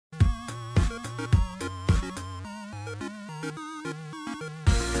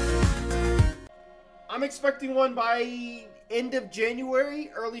I'm expecting one by end of January,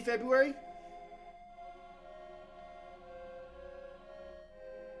 early February.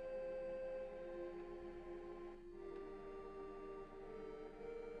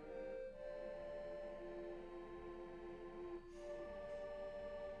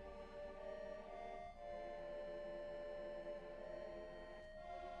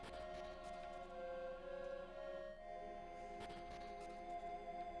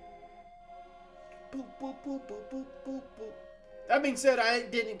 Boop, boop, boop, boop, boop, boop, boop. That being said, I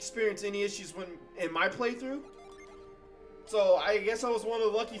didn't experience any issues when in my playthrough. So I guess I was one of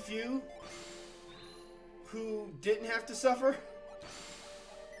the lucky few who didn't have to suffer.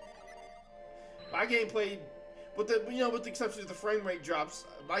 My game played, with the with the exception of the frame rate drops,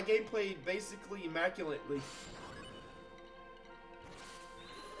 my game played basically immaculately.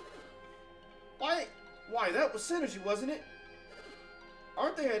 Why? That was synergy, wasn't it?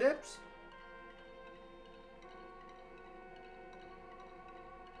 Aren't they adepts?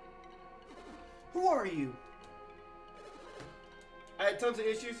 Who are you? I had tons of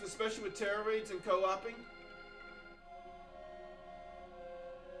issues, especially with terror raids and co-oping.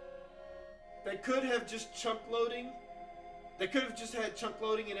 They could have just chunk loading. They could have just had chunk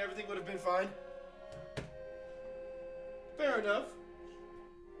loading and everything would have been fine. Fair enough.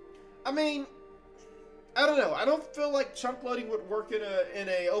 I mean, I don't know. I don't feel like chunk loading would work in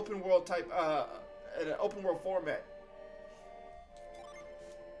a open world type in an open world format.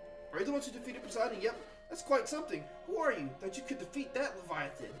 Are you the ones who defeated Poseidon? Yep. That's quite something. Who are you that you could defeat that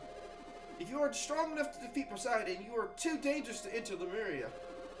Leviathan? If you are strong enough to defeat Poseidon, you are too dangerous to enter Lemuria.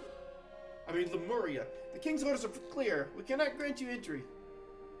 Lemuria. The king's orders are clear. We cannot grant you entry.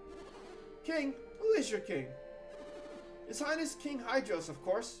 King? Who is your king? His Highness King Hydros, of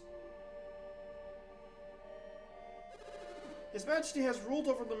course. His Majesty has ruled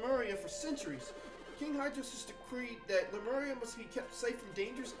over Lemuria for centuries. King Hydros has decreed that Lemuria must be kept safe from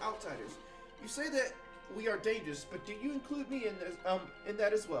dangerous outsiders. You say that we are dangerous, but do you include me in this, in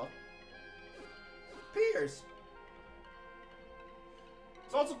that as well? Peers.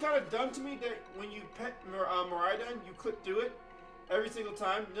 It's also kind of dumb to me that when you pet Miraidon, you click through it every single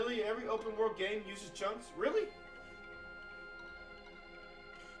time. Nearly every open world game uses chunks. Really?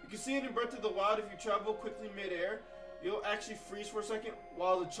 You can see it in Breath of the Wild if you travel quickly mid-air. You'll actually freeze for a second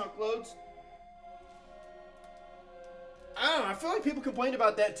while the chunk loads. I don't know, I feel like people complain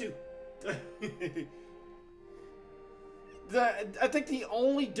about that too. I think the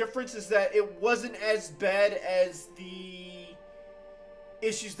only difference is that it wasn't as bad as the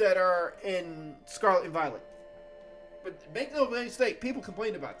issues that are in Scarlet and Violet. But make no mistake, people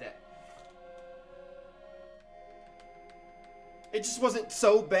complained about that. It just wasn't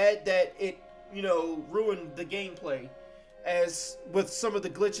so bad that it, ruined the gameplay, as with some of the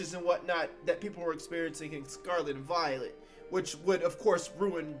glitches and whatnot that people were experiencing in Scarlet and Violet, which would, of course,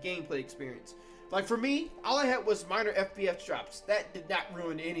 ruin gameplay experience. Like, for me, all I had was minor FPS drops. That did not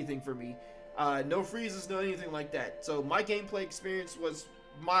ruin anything for me. No freezes, no anything like that. So my gameplay experience was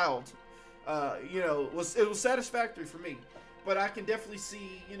mild. It was satisfactory for me. But I can definitely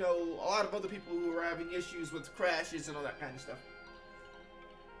see, a lot of other people who are having issues with crashes and all that kind of stuff.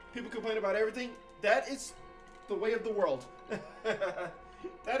 People complain about everything. That is the way of the world.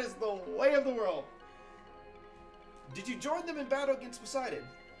 That is the way of the world. Did you join them in battle against Poseidon?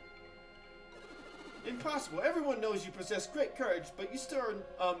 Impossible. Everyone knows you possess great courage, but you still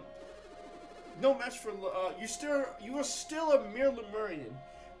are no match for. You are still a mere Lemurian.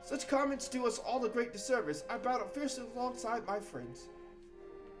 Such comments do us all a great disservice. I battled fiercely alongside my friends.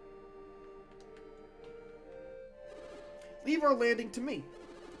 Leave our landing to me.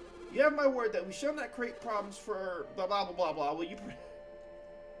 You have my word that we shall not create problems for blah blah blah blah blah. Will you?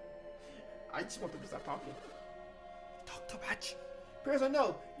 I just want them to stop talking. Talk too much. Peers, I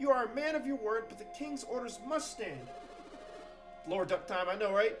know you are a man of your word, but the king's orders must stand. Lord Ducktime, I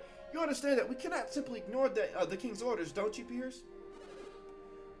know, right? You understand that we cannot simply ignore the king's orders, don't you, Peers?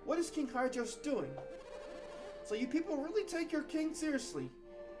 What is King Hydros doing? So you people really take your king seriously,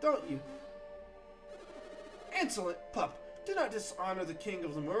 don't you? Insolent pup! Do not dishonor the king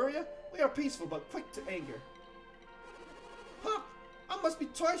of Lemuria. We are peaceful, but quick to anger. Pup! I must be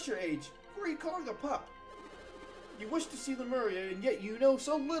twice your age. Who are you calling a pup? You wish to see Lemuria, and yet you know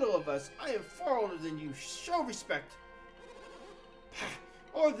so little of us. I am far older than you. Show respect.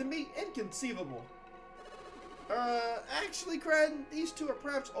 Older than me? Inconceivable. Actually, Cran, these two are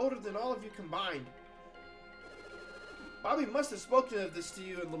perhaps older than all of you combined. Bobby must have spoken of this to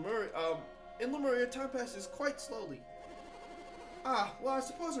you in Lemuria. In Lemuria, time passes quite slowly. Ah, well, I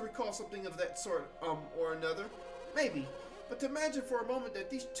suppose I recall something of that sort, or another. Maybe. But to imagine for a moment that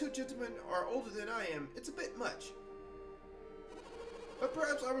these two gentlemen are older than I am, it's a bit much. But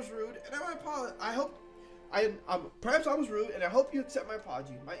perhaps I was rude, and perhaps I was rude, and I hope you accept my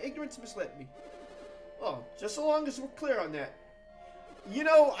apology. My ignorance misled me. Well, just so long as we're clear on that. You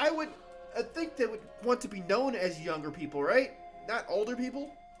know, I think they would want to be known as younger people, right? Not older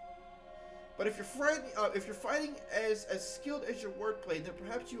people. But if you're fighting as skilled as your wordplay, then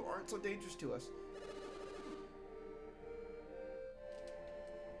perhaps you aren't so dangerous to us.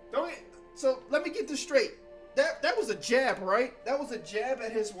 So let me get this straight. That was a jab, right? That was a jab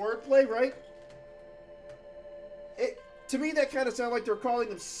at his wordplay, right? To me, that kind of sounded like they were calling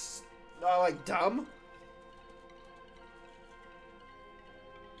him like dumb.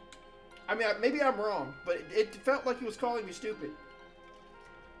 I mean, maybe I'm wrong, but it felt like he was calling me stupid.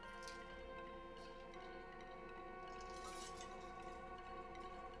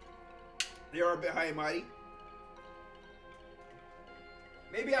 They are a bit high and mighty.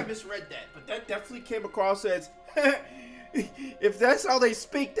 Maybe I misread that, but that definitely came across as, if that's how they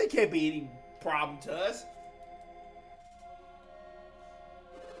speak, there can't be any problem to us.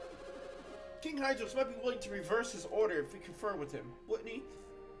 King Hydros might be willing to reverse his order if we confer with him, wouldn't he?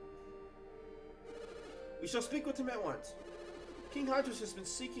 We shall speak with him at once. King Hydros has been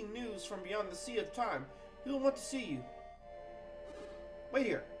seeking news from beyond the sea of time. He will want to see you. Wait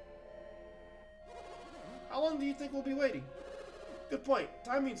here. How long do you think we'll be waiting? Good point.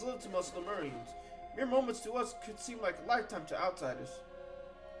 Time means little to most Lemurians. Mere moments to us could seem like a lifetime to outsiders.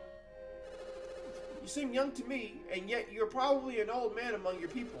 You seem young to me, and yet you're probably an old man among your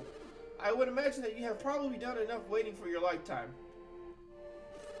people. I would imagine that you have probably done enough waiting for your lifetime.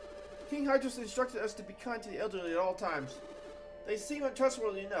 King Hydros instructed us to be kind to the elderly at all times. They seem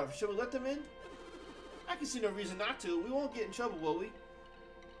untrustworthy enough. Shall we let them in? I can see no reason not to. We won't get in trouble, will we?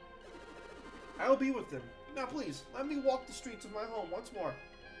 I will be with them. Now please, let me walk the streets of my home once more.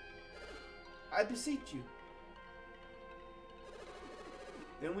 I beseech you.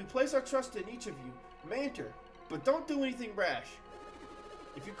 Then we place our trust in each of you. May enter, but don't do anything rash.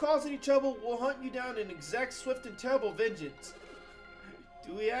 If you cause any trouble, we'll hunt you down and exact swift and terrible vengeance.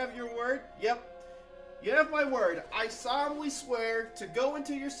 Do we have your word? Yep. You have my word. I solemnly swear to go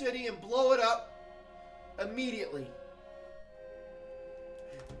into your city and blow it up immediately.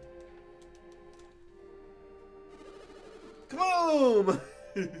 Kaboom!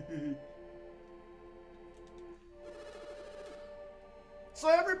 So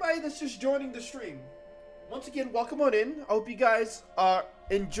everybody that's just joining the stream, once again, welcome on in. I hope you guys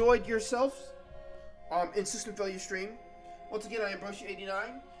enjoyed yourselves in System Failure Stream. Once again, I am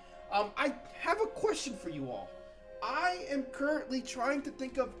Broshi89. I have a question for you all. I am currently trying to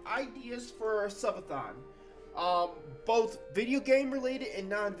think of ideas for a subathon. Both video game related and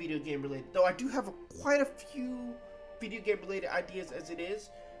non-video game related. Though I do have quite a few video game related ideas as it is.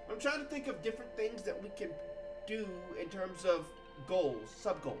 I'm trying to think of different things that we can do in terms of goals,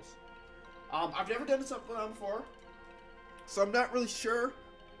 sub-goals. I've never done a subathon before, so I'm not really sure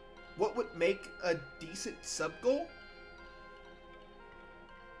what would make a decent sub-goal.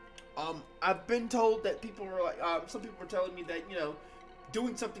 I've been told that people were like, some people were telling me that, you know,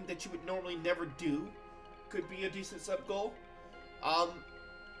 doing something that you would normally never do could be a decent sub-goal.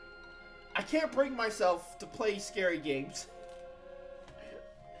 I can't bring myself to play scary games.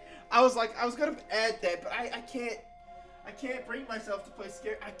 I was gonna add that, but I can't bring myself to play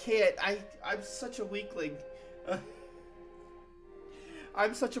scary. I can't. I'm such a weakling.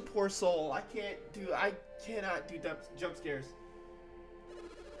 I'm such a poor soul. I cannot do jump scares.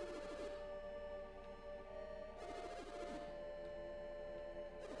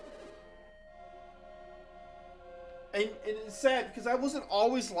 And it's sad because I wasn't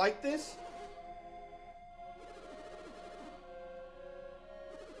always like this.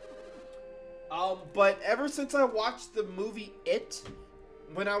 But ever since I watched the movie It,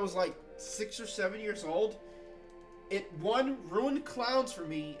 when I was like 6 or 7 years old, it, 1, ruined clowns for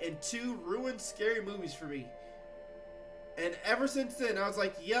me, and 2, ruined scary movies for me. And ever since then, I was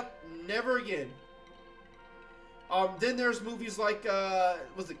like, yep, never again. Then there's movies like,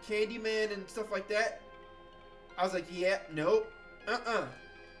 was it Candyman and stuff like that? I was like, yeah, nope,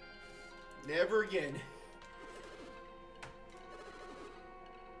 never again.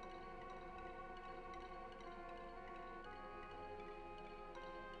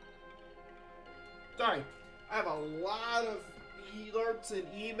 Sorry, I have a lot of alerts and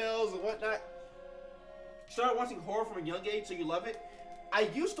emails and whatnot. Started watching horror from a young age, so you love it. I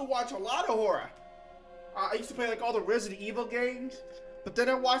used to watch a lot of horror. I used to play like all the Resident Evil games, but then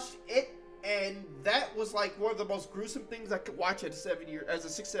I watched It, and that was like one of the most gruesome things I could watch at as a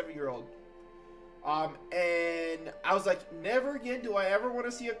 6, 7 year old. And I was like, never again do I ever want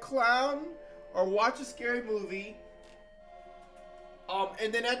to see a clown or watch a scary movie.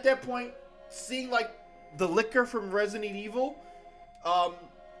 And then at that point, seeing like the liquor from Resident Evil,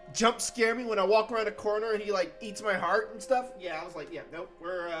 jump scare me when I walk around a corner and he like eats my heart and stuff. Yeah, I was like, yeah, nope,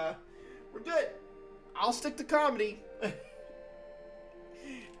 we're good. I'll stick to comedy.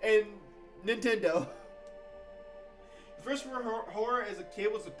 And Nintendo. The first horror as a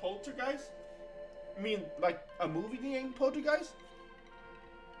kid was a Poltergeist. I mean, like a movie game Poltergeist.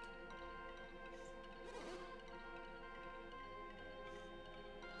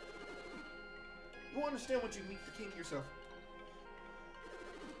 You won't understand once you meet the king yourself.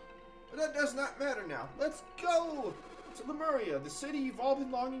 But that does not matter now. Let's go to Lemuria, the city you've all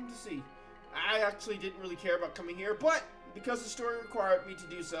been longing to see. I actually didn't really care about coming here, but because the story required me to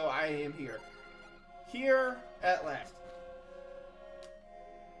do so, I am here. Here at last.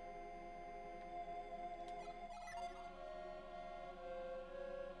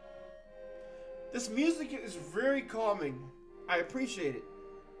 This music is very calming. I appreciate it.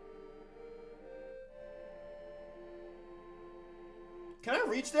 Can I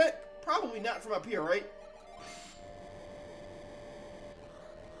reach that? Probably not from up here, right?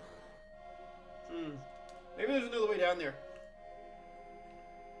 Maybe there's another way down there.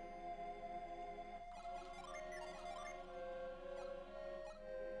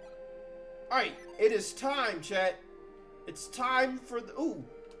 Alright, it is time, chat. It's time for the... Ooh,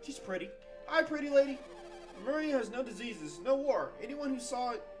 she's pretty. Hi, pretty lady. Lemuria has no diseases, no war. Anyone who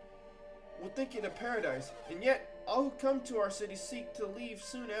saw it will think it a paradise. And yet, all who come to our city seek to leave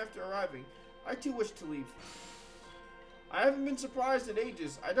soon after arriving. I too wish to leave. I haven't been surprised in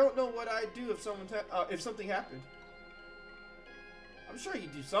ages. I don't know what I'd do if something happened. I'm sure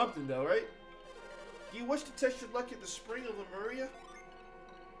you'd do something, though, right? Do you wish to test your luck at the spring of Lemuria?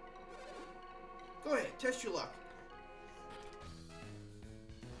 Go ahead, test your luck.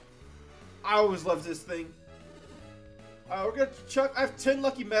 I always love this thing. We're gonna chuck. I have 10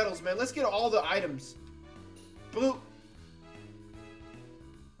 lucky medals, man. Let's get all the items. Bloop.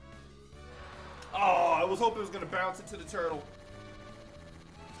 Oh, I was hoping it was gonna bounce into the turtle.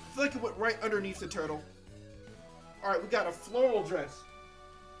 I feel like it went right underneath the turtle. Alright, we got a floral dress.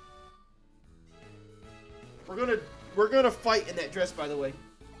 We're gonna fight in that dress, by the way.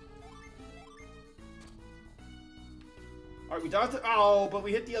 Alright, we dodged it. Oh, but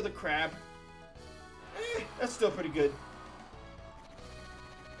we hit the other crab. That's still pretty good.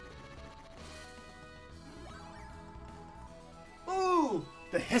 Ooh,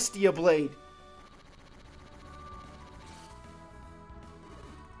 the Hestia blade.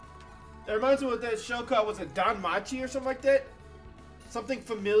 That reminds me of what that show called, was it Don Machi or something like that? Something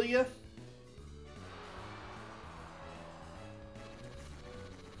familiar.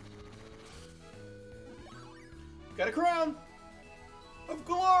 Got a crown of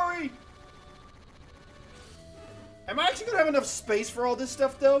glory. Am I actually gonna have enough space for all this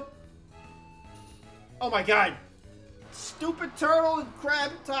stuff, though? Oh my god. Stupid turtle and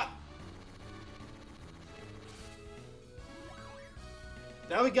crab top.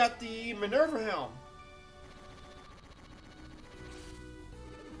 Now we got the Minerva helm.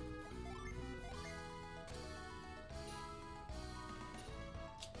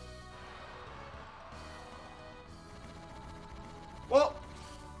 Well,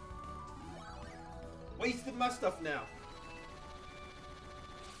 wasted my stuff now.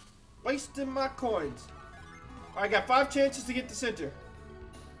 Wasting my coins. Alright, I got 5 chances to get the center.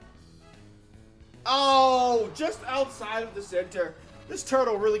 Oh, just outside of the center. This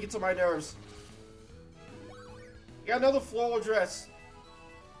turtle really gets on my nerves. Got another floral dress.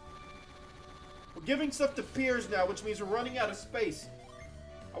 We're giving stuff to peers now, which means we're running out of space.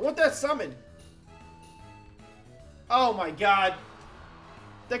 I want that summon. Oh my god.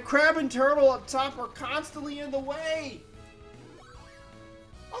 The crab and turtle up top are constantly in the way.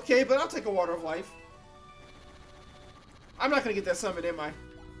 Okay, but I'll take a water of life. I'm not gonna get that summon, am I?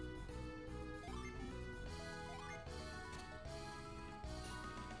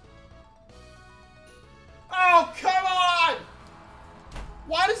 Oh, come on!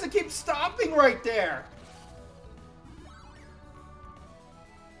 Why does it keep stopping right there?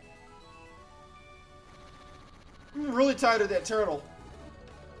 I'm really tired of that turtle.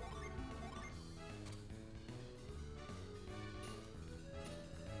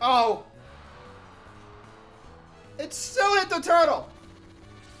 Oh. It still hit the turtle.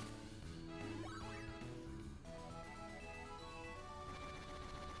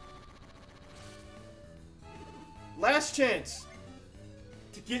 Last chance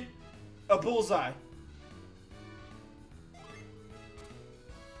to get a bullseye.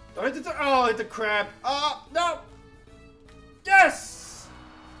 Oh, hit the crab. No. Yes!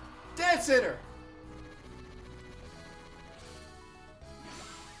 Dead center.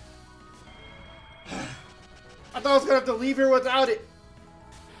 I thought I was gonna have to leave here without it.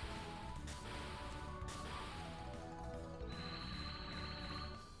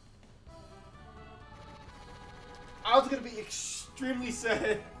 I was gonna be extremely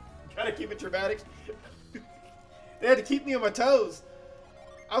sad. Gotta keep it dramatic. They had to keep me on my toes.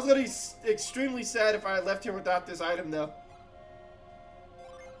 I was gonna be extremely sad if I had left here without this item, though.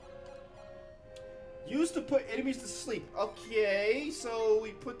 Used to put enemies to sleep. Okay, so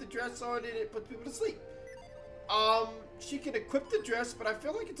we put the dress on and it puts people to sleep. She can equip the dress, but I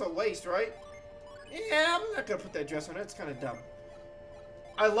feel like it's a waste, right? Yeah, I'm not gonna put that dress on. That's kind of dumb.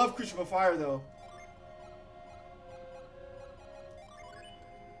 I love Crucible Fire, though.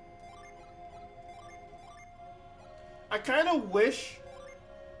 I kind of wish,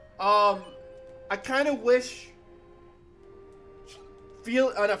 not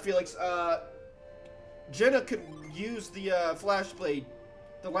Felix, Jenna could use the, Flash Blade,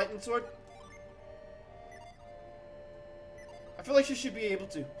 the lightning sword. I feel like she should be able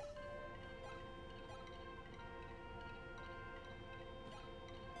to.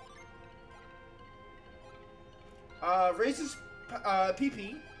 Raises,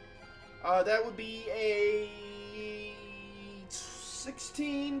 PP. That would be a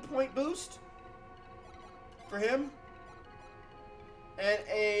 16-point boost for him, and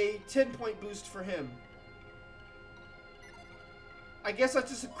a 10-point boost for him. I guess I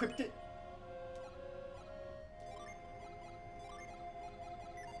just equipped it.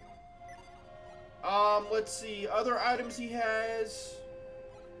 Let's see, other items he has.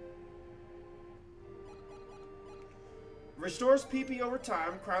 Restores PP over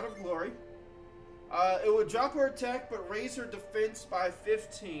time, Crown of Glory. It would drop her attack, but raise her defense by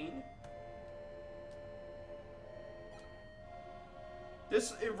 15.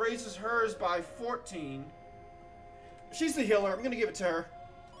 It raises hers by 14. She's the healer. I'm gonna give it to her.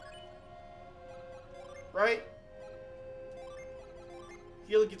 Right?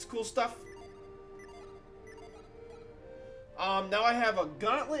 Healer gets cool stuff. Now I have a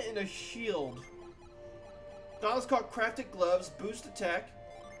gauntlet and a shield. Gauntlet's called Crafted Gloves, boost attack.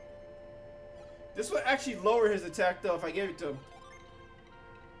 This would actually lower his attack, though, if I gave it to him.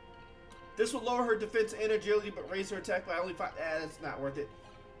 This would lower her defense and agility, but raise her attack by only 5. That's not worth it.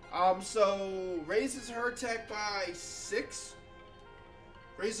 So, raises her attack by 6.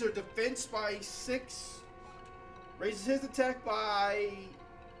 Raises her defense by 6. Raises his attack by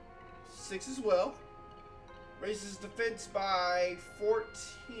 6 as well. Raises defense by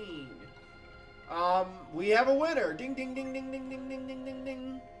 14. We have a winner. Ding, ding, ding, ding, ding, ding, ding, ding, ding,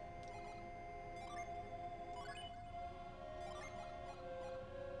 ding.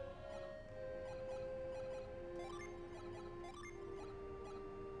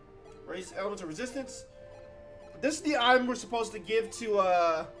 Raise elements of resistance. This is the item we're supposed to give to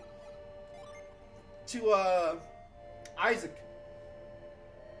Isaac.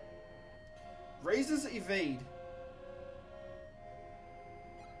 Raises evade.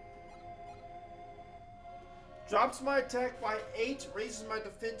 Drops my attack by 8, raises my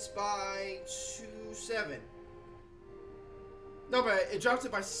defense by 7. No, but it drops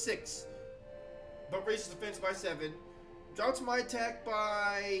it by 6. But raises defense by 7. Drops my attack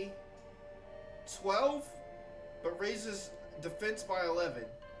by 12, but raises defense by 11.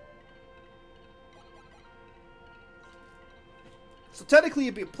 So technically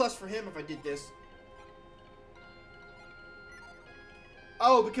it'd be a plus for him if I did this.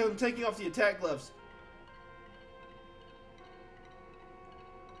 Oh, because I'm taking off the attack gloves.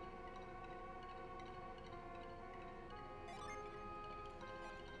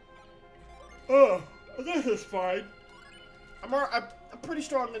 Oh, this is fine. I'm pretty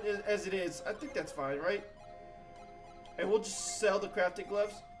strong as it is. I think that's fine, right? And we'll just sell the crafted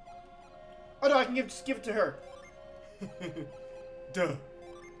gloves. Oh no, I can just give it to her. Duh.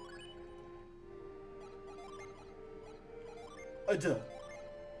 Duh.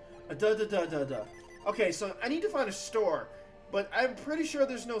 Duh. Okay, so I need to find a store, but I'm pretty sure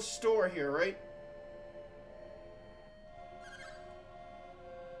there's no store here, right?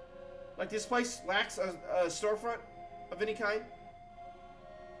 Like this place lacks a storefront of any kind.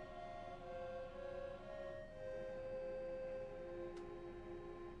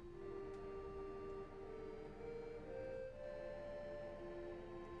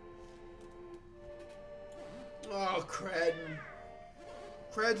 Oh, Crad.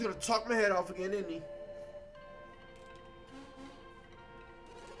 Crad's gonna talk my head off again, isn't he?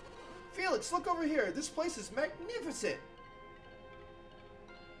 Felix, look over here. This place is magnificent.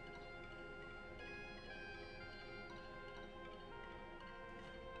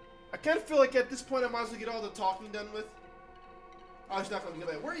 kind of feel like at this point I might as well get all the talking done with. Oh, he's not going to get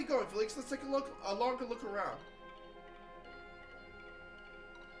back. Where are you going, Felix? Let's take a longer look around.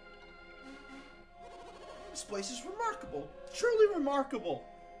 This place is remarkable. Truly remarkable.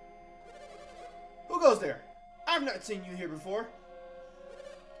 Who goes there? I've not seen you here before.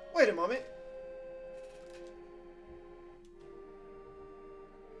 Wait a moment.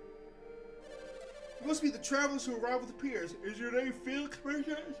 You must be the travelers who arrived with the Piers. Is your name Felix?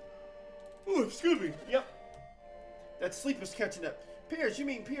 Oh, excuse me. Yep. That sleep is catching up. Piers, you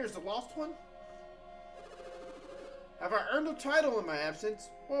mean Piers, the lost one? Have I earned a title in my absence?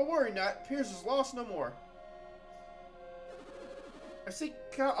 Well, worry not. Piers is lost no more. I seek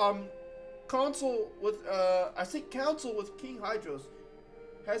counsel with King Hydros.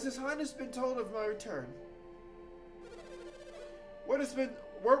 Has His Highness been told of my return?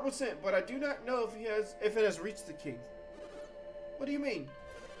 Word was sent, but I do not know if it has reached the king. What do you mean?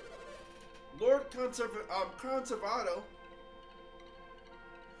 Lord Conservato,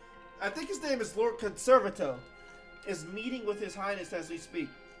 I think his name is Lord Conservato, is meeting with His Highness as we speak.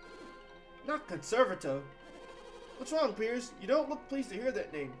 Not Conservato. What's wrong, Piers? You don't look pleased to hear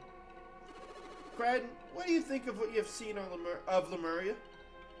that name. Cradden, what do you think of what you have seen of Lemuria?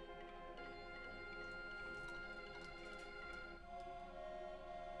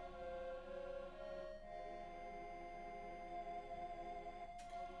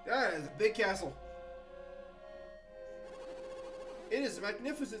 That is a big castle. It is a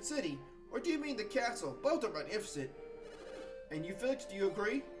magnificent city. Or do you mean the castle? Both are magnificent. And you, Felix, do you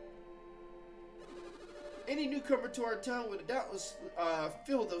agree? Any newcomer to our town would doubtless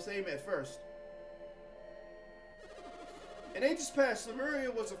feel the same at first. In ages past,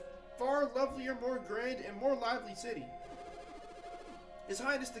 Lemuria was a far lovelier, more grand, and more lively city. His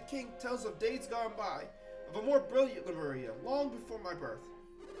Highness the King tells of days gone by, of a more brilliant Lemuria, long before my birth.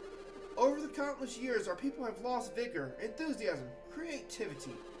 Over the countless years, our people have lost vigor, enthusiasm,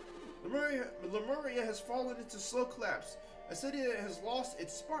 creativity. Lemuria has fallen into slow collapse, a city that has lost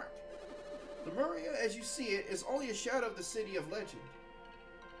its spark. Lemuria, as you see it, is only a shadow of the city of legend.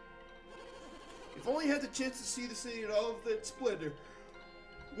 If only had the chance to see the city in all of its splendor.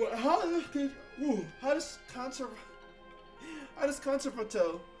 What? How does Conservato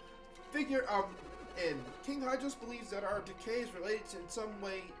figure in? King Hydros believes that our decay is related in some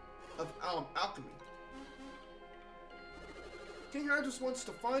way of alchemy. King Hydros wants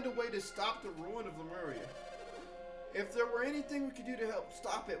to find a way to stop the ruin of Lemuria. If there were anything we could do to help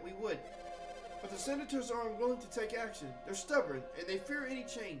stop it, we would. But the senators are unwilling to take action. They're stubborn, and they fear any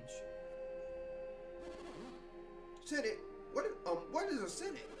change. Senate? What is a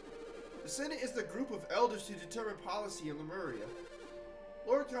Senate? The Senate is the group of elders who determine policy in Lemuria.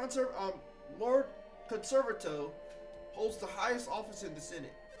 Lord Conservato holds the highest office in the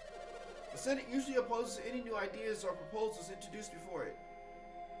Senate. The Senate usually opposes any new ideas or proposals introduced before it.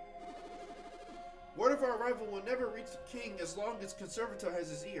 Word of our arrival will never reach the king as long as Conservato has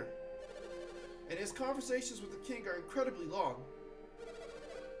his ear. And his conversations with the king are incredibly long.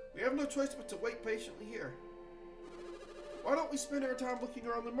 We have no choice but to wait patiently here. Why don't we spend our time looking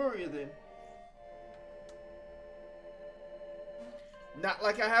around Lemuria then? Not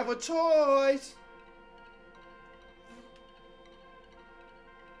like I have a choice!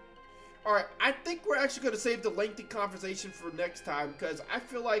 Alright, I think we're actually going to save the lengthy conversation for next time, because I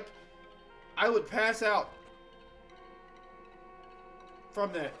feel like I would pass out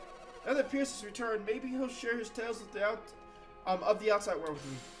from that. Now that Pierce has returned, maybe he'll share his tales of the outside world with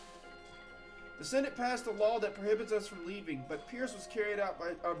me. The Senate passed a law that prohibits us from leaving, but Pierce was carried out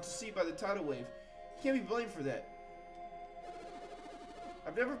to sea by the tidal wave. He can't be blamed for that.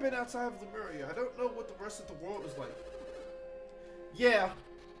 I've never been outside of Lemuria. I don't know what the rest of the world is like. Yeah,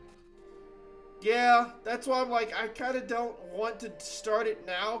 that's why I'm like, I kind of don't want to start it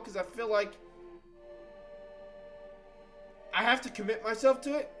now, because I feel like I have to commit myself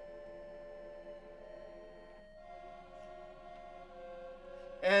to it.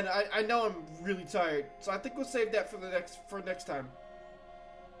 And I know I'm really tired, so I think we'll save that for next time.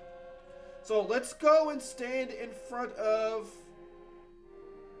 So let's go and stand in front of...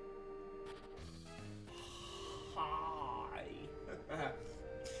 Hi.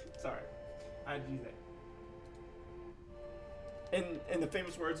 Sorry, I had to do that. In the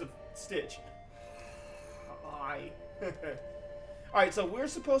famous words of Stitch. Hi. Alright, so we're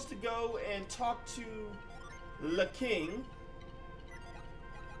supposed to go and talk to the king.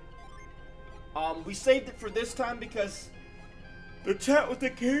 We saved it for this time because the chat with the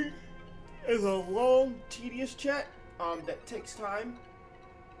king is a long, tedious chat, that takes time.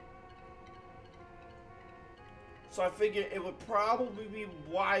 So I figured it would probably be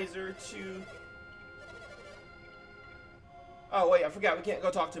wiser to... Oh, wait, I forgot. We can't go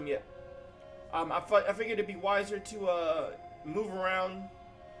talk to him yet. I figured it'd be wiser to move around.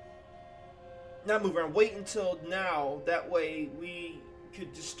 Not move around. Wait until now. That way we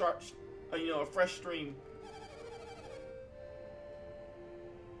could just start, you know, a fresh stream.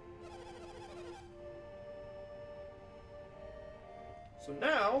 So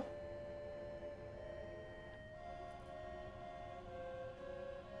now...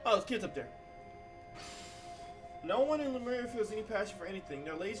 Oh, there's kids up there. No one in Lemuria feels any passion for anything.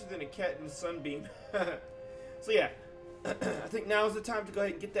 They're lazier than a cat in the sunbeam. So yeah, I think now is the time to go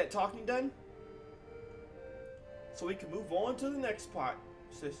ahead and get that talking done. So we can move on to the next part.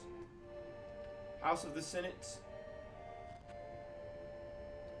 What's this? House of the Senate.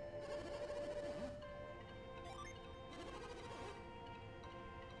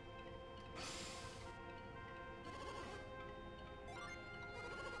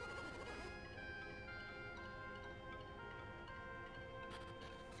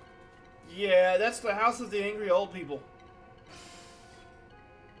 Yeah, that's the House of the Angry Old People.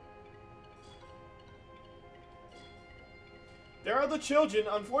 There are the children.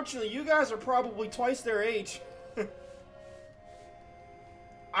 Unfortunately, you guys are probably twice their age.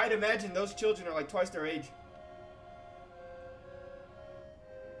 I'd imagine those children are like twice their age.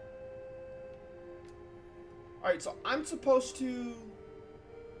 Alright, so I'm supposed to...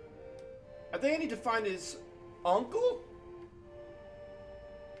 I think I need to find his uncle?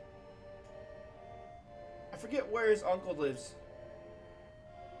 I forget where his uncle lives.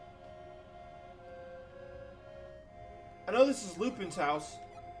 I know this is Lupin's house.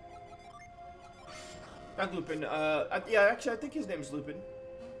 Not Lupin, yeah, actually I think his name is Lupin.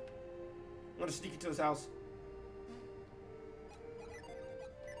 I'm gonna sneak into his house.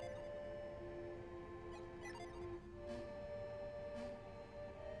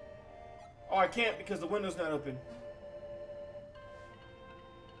 Oh, I can't because the window's not open.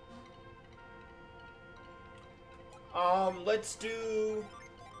 Let's do...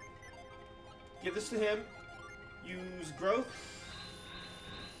 Give this to him. Use growth.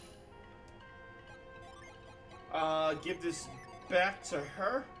 Give this back to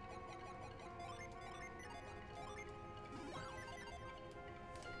her.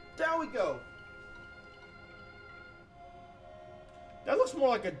 There we go. That looks more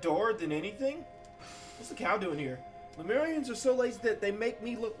like a door than anything. What's the cow doing here? Lemurians are so lazy that they make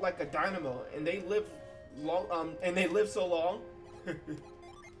me look like a dynamo, and they live long. And they live so long.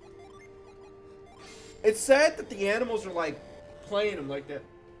 It's sad that the animals are like playing them like that.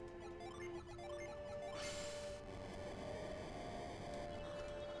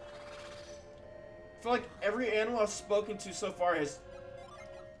 I feel like every animal I've spoken to so far has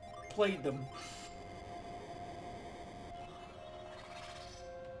played them.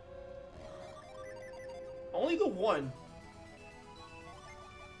 Only the one.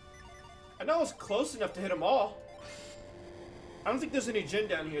 I know I was close enough to hit them all. I don't think there's any gin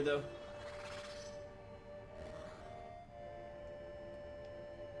down here though.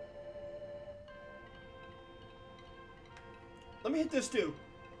 Let me hit this too.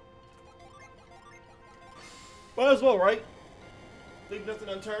 Might as well, right? Leave nothing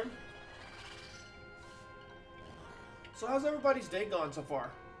unturned. So how's everybody's day gone so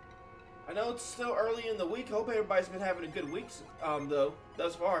far? I know it's still early in the week. Hope everybody's been having a good week, though,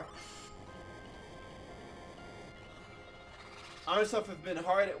 thus far. I myself have been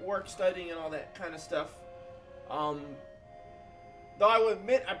hard at work studying and all that kind of stuff. Though I will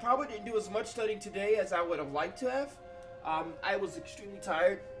admit, I probably didn't do as much studying today as I would have liked to have. I was extremely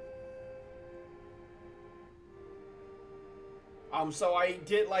tired. So I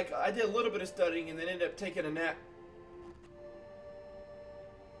did a little bit of studying and then ended up taking a nap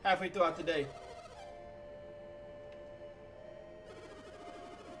halfway throughout the day.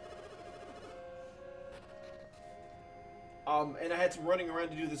 And I had some running around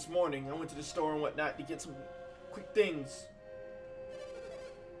to do this morning. I went to the store and whatnot to get some quick things.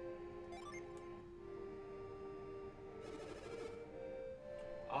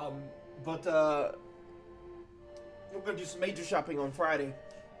 But we're gonna do some major shopping on Friday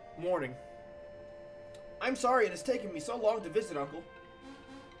morning. I'm sorry it has taken me so long to visit, Uncle.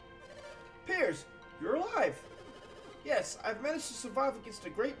 Piers, you're alive. Yes, I've managed to survive against a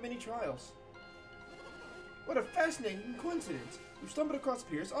great many trials. What a fascinating coincidence. We've stumbled across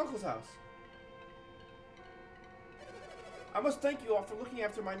Piers' uncle's house. I must thank you all for looking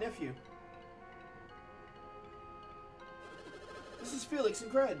after my nephew. This is Felix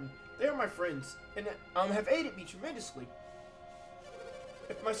and Cradden. They are my friends, and have aided me tremendously.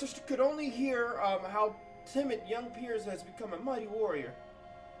 If my sister could only hear how timid young Piers has become a mighty warrior.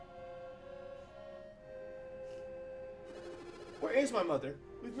 Where is my mother?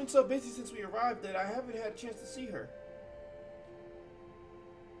 We've been so busy since we arrived that I haven't had a chance to see her.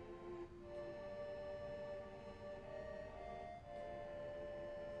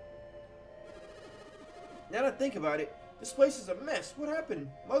 Now that I think about it, this place is a mess. What happened?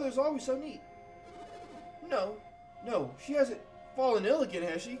 Mother's always so neat. No, she hasn't fallen ill again,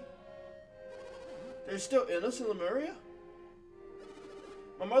 has she? There's still illness in Lemuria?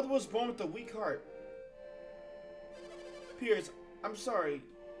 My mother was born with a weak heart. Piers, I'm sorry.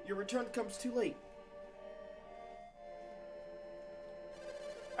 Your return comes too late.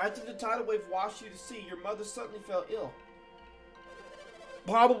 After the tidal wave washed you to sea, your mother suddenly fell ill.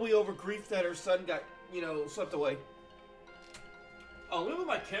 Probably over grief that her son got, swept away. Oh, look at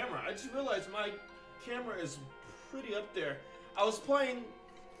my camera. I just realized my camera is pretty up there. I was playing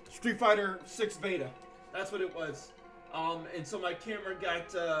Street Fighter 6 Beta. That's what it was. And so my camera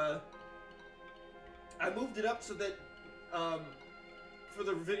got, I moved it up so that, for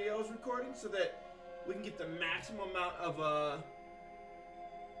the video I was recording, so that we can get the maximum amount of,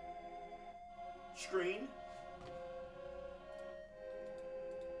 screen.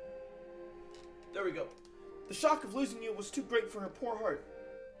 There we go. The shock of losing you was too great for her poor heart.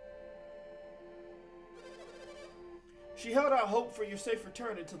 She held out hope for your safe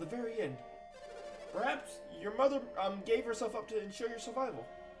return until the very end. Perhaps your mother gave herself up to ensure your survival.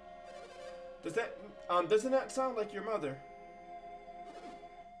 Doesn't that sound like your mother?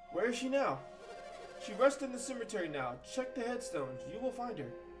 Where is she now? She rests in the cemetery now. Check the headstones. You will find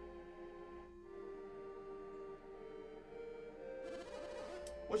her.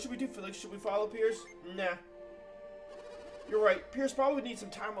 What should we do, Felix? Should we follow Piers? Nah. You're right. Piers probably needs some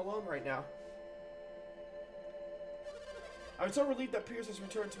time alone right now. I'm so relieved that Piers has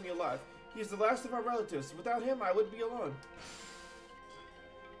returned to me alive. He is the last of our relatives. Without him, I would be alone.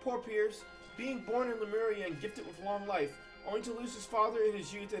 Poor Piers. Being born in Lemuria and gifted with long life, only to lose his father in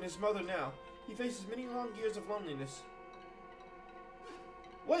his youth and his mother now. He faces many long years of loneliness.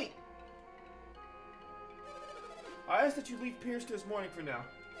 Wait! I ask that you leave Piers to his mourning for now.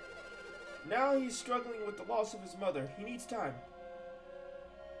 Now he's struggling with the loss of his mother. He needs time.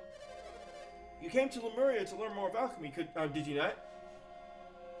 You came to Lemuria to learn more of alchemy, did you not?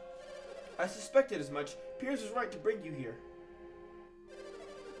 I suspected as much. Piers is right to bring you here.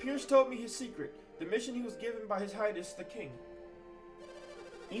 Piers told me his secret, the mission he was given by His Highness the King.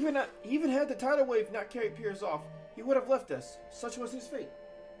 Even had the tidal wave not carried Piers off, he would have left us. Such was his fate.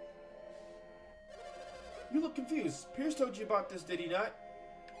 You look confused. Piers told you about this, did he not?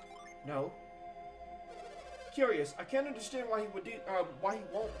 No. Curious. I can't understand why he would do. Why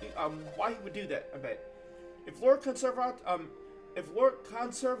he would do that. I bet. If Lord Conservato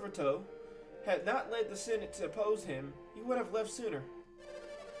had not led the Senate to oppose him, he would have left sooner.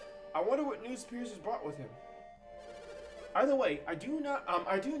 I wonder what news Piers has brought with him. Either way, I do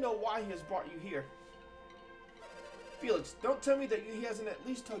know why he has brought you here. Felix, don't tell me that he hasn't at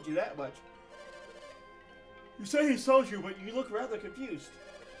least told you that much. You say he told you, but you look rather confused.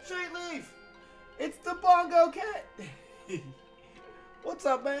 Straight leave! It's the Bongo Cat! What's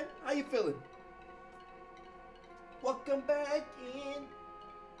up, man? How you feeling? Welcome back in.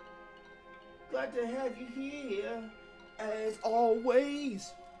 Glad to have you here, as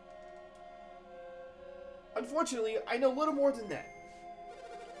always. Unfortunately, I know little more than that.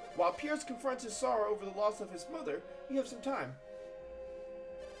 While Piers confronts his sorrow over the loss of his mother, you have some time.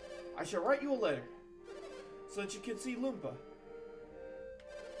 I shall write you a letter, so that you can see Loompa.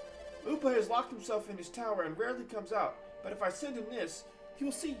 Loompa has locked himself in his tower and rarely comes out, but if I send him this, he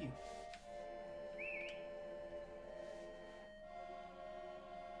will see you.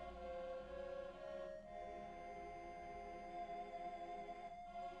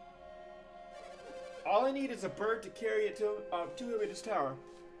 All I need is a bird to carry it to him in his tower.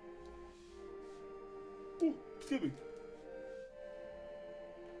 Ooh, excuse me.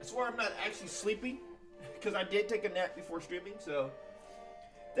 I swear I'm not actually sleeping, because I did take a nap before streaming, so...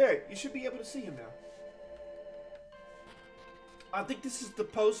 There, you should be able to see him now. I think this is the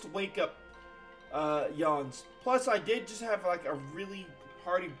post-wake-up yawns. Plus, I did just have like a really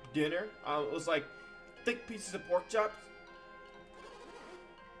hearty dinner. It was like thick pieces of pork chops.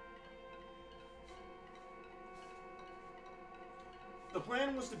 The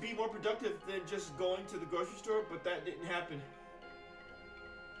plan was to be more productive than just going to the grocery store, but that didn't happen.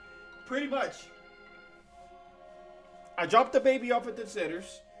 Pretty much. I dropped the baby off at the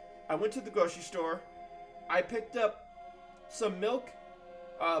sitters. I went to the grocery store. I picked up some milk,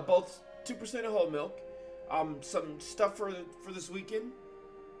 both 2% of whole milk, some stuff for this weekend,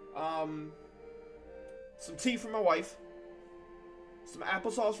 some tea for my wife, some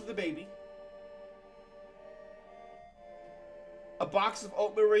applesauce for the baby, a box of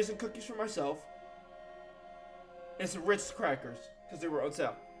oatmeal raisin cookies for myself, and some Ritz crackers, because they were on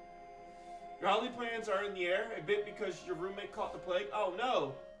sale. Your holiday plans are in the air, a bit because your roommate caught the plague. Oh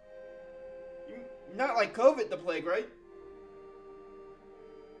no! Not like COVID, the plague, right?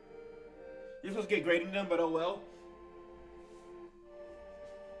 You're supposed to get grading done, but oh well.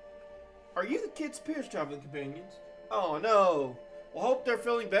 Are you the kids' Pierce traveling companions? Oh no. Well, hope they're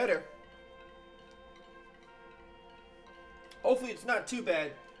feeling better. Hopefully it's not too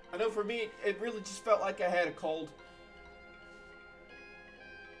bad. I know for me, it really just felt like I had a cold.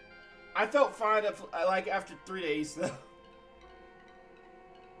 I felt fine like after 3 days though.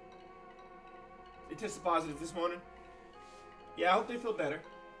 It tested positive this morning. Yeah, I hope they feel better.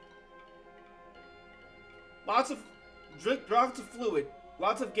 Lots of lots of fluid.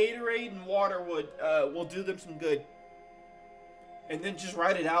 Lots of Gatorade and water will do them some good. And then just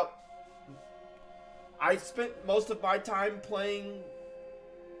ride it out. I spent most of my time playing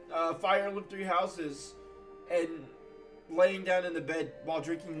Fire Emblem 3 Houses and laying down in the bed while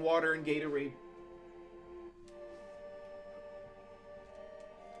drinking water and Gatorade.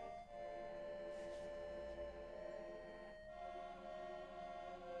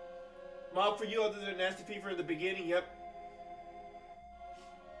 Mild for you other than nasty fever in the beginning, yep.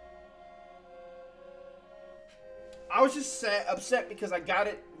 I was just upset because I got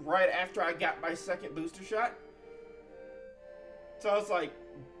it right after I got my second booster shot. So I was like,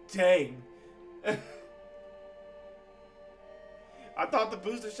 dang. I thought the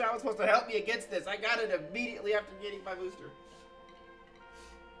booster shot was supposed to help me against this. I got it immediately after getting my booster.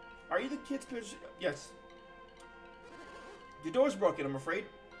 Are you the kids' Pierce? Yes. Your door's broken, I'm afraid.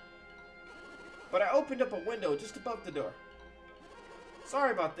 But I opened up a window just above the door.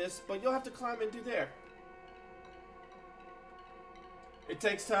 Sorry about this, but you'll have to climb in through there. It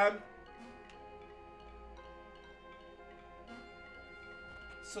takes time.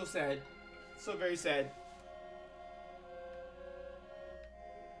 So sad. So very sad.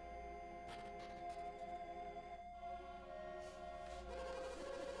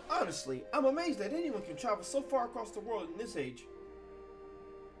 Honestly, I'm amazed that anyone can travel so far across the world in this age.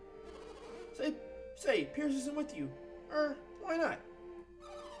 Say, Pierce isn't with you. Why not?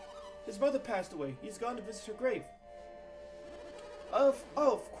 His mother passed away. He's gone to visit her grave.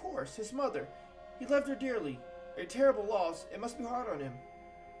 Of course, his mother. He loved her dearly. A terrible loss. It must be hard on him.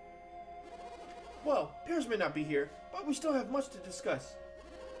 Well, Pierce may not be here, but we still have much to discuss.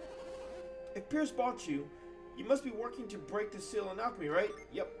 If Pierce bought you, you must be working to break the seal on alchemy, right?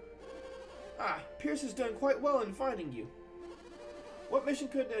 Yep. Pierce has done quite well in finding you. What mission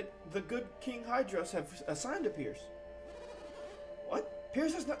could the good King Hydros have assigned to Pierce? What?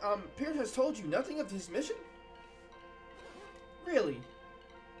 Pierce has told you nothing of his mission? Really?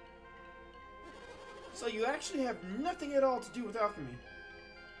 So you actually have nothing at all to do with alchemy?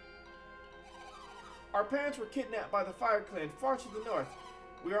 Our parents were kidnapped by the Fire Clan far to the north.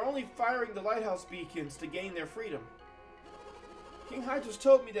 We are only firing the lighthouse beacons to gain their freedom. King Hydros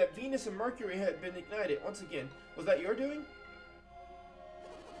told me that Venus and Mercury had been ignited once again. Was that your doing?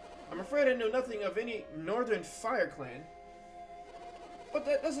 I'm afraid I know nothing of any Northern Fire Clan. But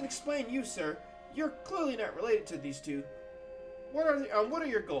that doesn't explain you, sir. You're clearly not related to these two. What are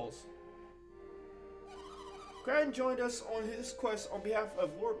your goals? Gran joined us on his quest on behalf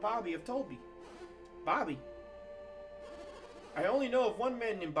of Lord Bobby of Tolby. Bobby? I only know of one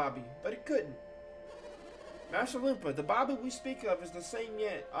man named Bobby, but it couldn't. Master Loompa, the Bobby we speak of is the same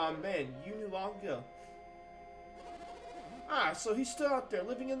man you knew long ago. So he's still out there,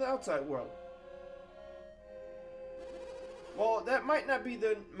 living in the outside world. Well, that might not be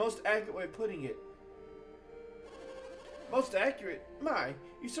the most accurate way of putting it. Most accurate? My,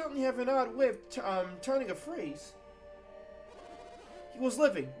 you certainly have an odd way of turning a phrase. He was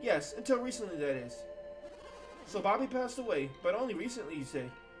living, yes, until recently, that is. So Bobby passed away, but only recently, you say.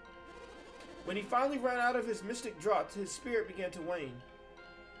 When he finally ran out of his mystic draught, his spirit began to wane.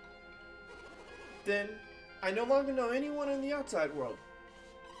 Then, I no longer know anyone in the outside world.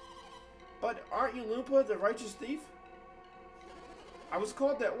 But aren't you Loompa, the righteous thief? I was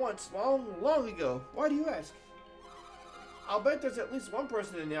called that once, long, long ago. Why do you ask? I'll bet there's at least one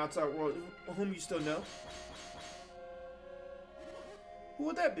person in the outside world whom you still know. Who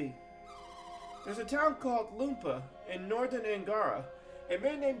would that be? There's a town called Loompa in northern Angara. A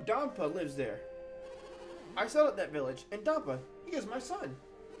man named Dampa lives there. I settled that village, and Dampa, he is my son.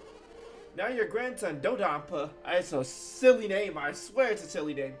 Now your grandson, Dodampa, it's a silly name, I swear it's a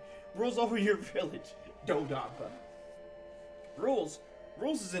silly name, rules over your village. Dodampa. Rules?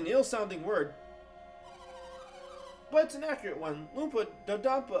 Rules is an ill-sounding word. But it's an accurate one.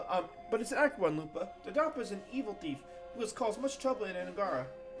 But it's an accurate one, Lumpa. Dodampa is an evil thief who has caused much trouble in Angara.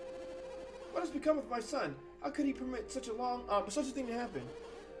 What has become of my son? How could he permit such a thing to happen?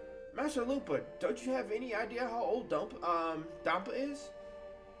 Master Lumpa, don't you have any idea how old Dampa is?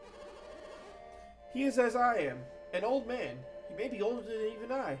 He is as I am, an old man. He may be older than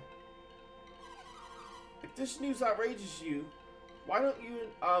even I. If this news outrages you, why don't you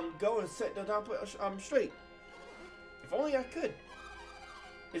go and set Dodampa straight? If only I could.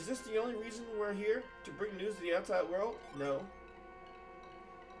 Is this the only reason we're here? To bring news to the outside world? No.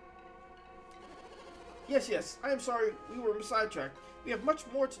 Yes, I am sorry we were sidetracked. We have much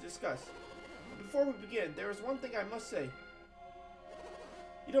more to discuss. But before we begin, there is one thing I must say.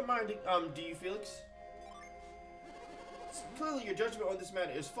 You don't mind, do you, Felix? Clearly your judgment on this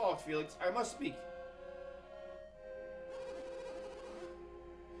matter is flawed, Felix. I must speak.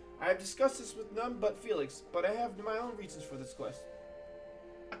 I have discussed this with none but Felix, but I have my own reasons for this quest.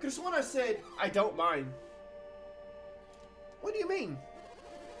 I could have sworn I said, I don't mind. What do you mean?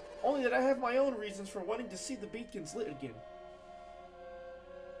 Only that I have my own reasons for wanting to see the beacons lit again.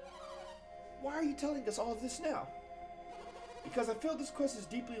 Why are you telling us all of this now? Because I feel this quest is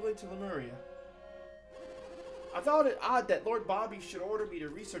deeply linked to Lemuria. I thought it odd that Lord Bobby should order me to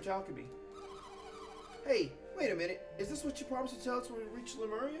research alchemy. Hey, wait a minute. Is this what you promised to tell us when we reach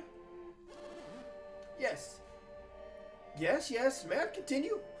Lemuria? Yes. Yes. May I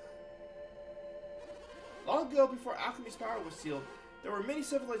continue? Long ago, before alchemy's power was sealed, there were many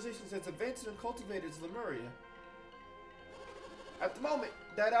civilizations as advanced and cultivated as Lemuria. At the moment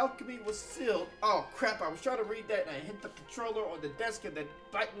that alchemy was sealed, oh crap, I was trying to read that and I hit the controller on the desk and the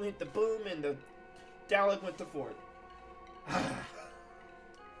button hit the boom and the dialogue went to forward.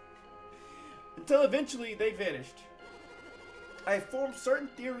 Until eventually they vanished. I have formed certain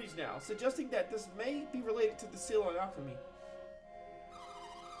theories now, suggesting that this may be related to the seal on alchemy.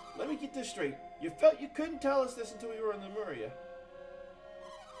 Let me get this straight. You felt you couldn't tell us this until we were in Lemuria.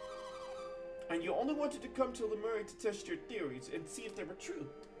 And you only wanted to come to Lemuria to test your theories and see if they were true.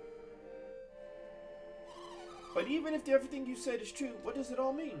 But even if everything you said is true, what does it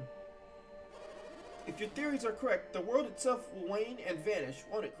all mean? If your theories are correct, the world itself will wane and vanish,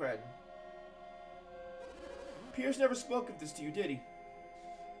 won't it, Cradden? Piers never spoke of this to you, did he?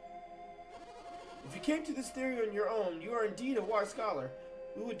 If you came to this theory on your own, you are indeed a wise scholar.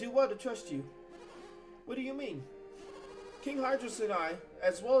 We would do well to trust you. What do you mean? King Hydrus and I,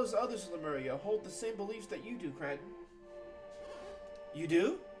 as well as others in Lemuria, hold the same beliefs that you do, Cradden. You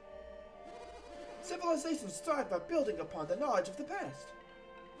do? Civilizations thrive by building upon the knowledge of the past.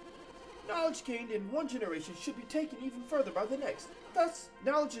 Knowledge gained in one generation should be taken even further by the next. Thus,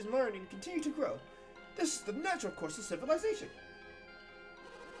 knowledge is learned and continue to grow. This is the natural course of civilization.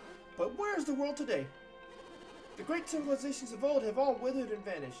 But where is the world today? The great civilizations of old have all withered and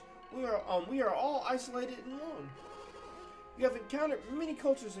vanished. We are all isolated and alone. You have encountered many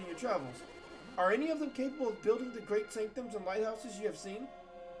cultures in your travels. Are any of them capable of building the great sanctums and lighthouses you have seen?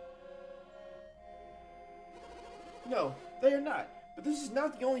 No, they are not. But this is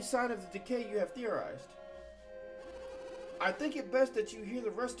not the only sign of the decay you have theorized. I think it best that you hear the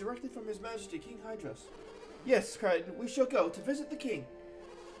rest directly from His Majesty King Hydrus. Yes, Crichton, we shall go to visit the king.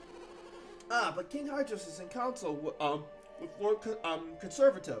 But King Hydrus is in council with Lord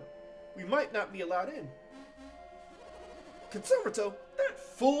Conservato. We might not be allowed in. Conservato? That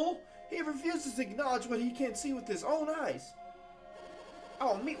fool! He refuses to acknowledge what he can't see with his own eyes. I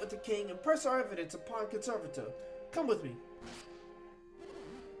will meet with the king and press our evidence upon Conservato. Come with me.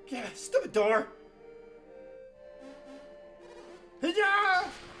 Yeah, stupid door! Hiya!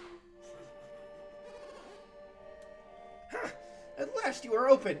 At last you are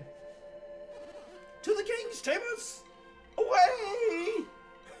open! To the king's chambers! Away!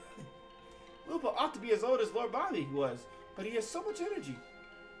 Lupa ought to be as old as Lord Bobby was, but he has so much energy.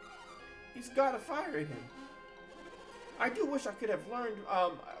 He's got a fire in him. I do wish I could have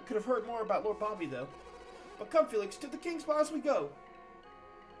heard more about Lord Bobby though. But come, Felix, to the king's palace we go.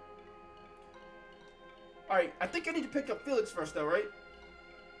 Alright, I think I need to pick up Felix first though, right?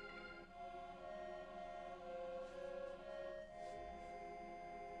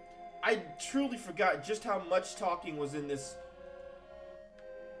 I truly forgot just how much talking was in this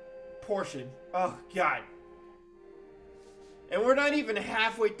portion. Oh, God. And we're not even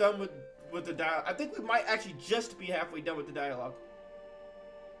halfway done with the dialogue. I think we might actually just be halfway done with the dialogue.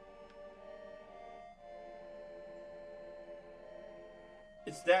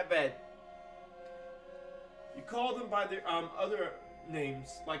 It's that bad. You call them by their other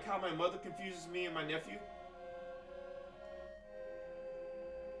names, like how my mother confuses me and my nephew.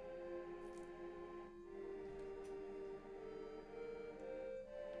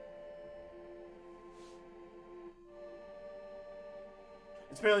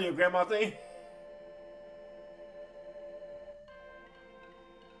 apparently a grandma thing.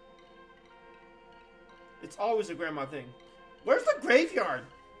 It's always a grandma thing. Where's the graveyard?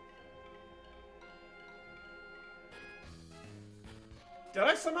 Did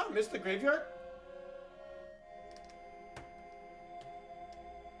I somehow miss the graveyard?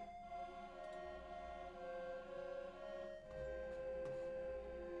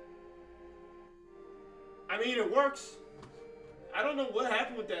 I mean, it works. I don't know what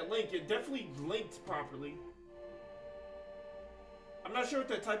happened with that link. It definitely linked properly. I'm not sure what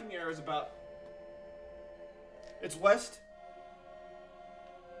that typing error is about. It's west.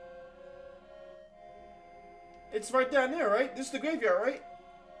 It's right down there, right? This is the graveyard, right?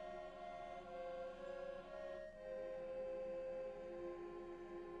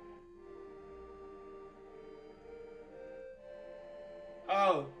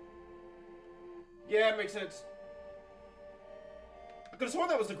 Oh. Yeah, it makes sense. I could have sworn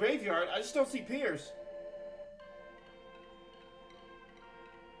that was the graveyard. I just don't see piers.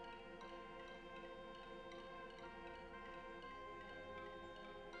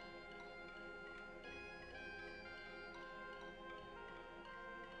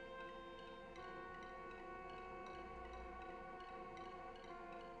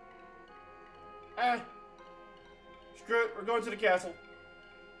 Screw it, we're going to the castle.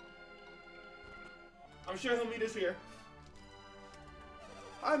 I'm sure he'll meet us here.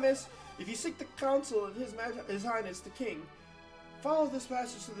 Hi, miss. If you seek the counsel of His Highness the King, follow this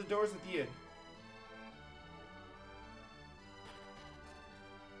passage to the doors at the inn.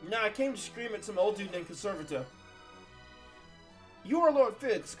 Nah, I came to scream at some old dude named Conservator. You are Lord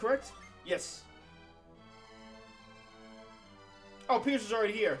Felix, correct? Yes. Oh, Pierce is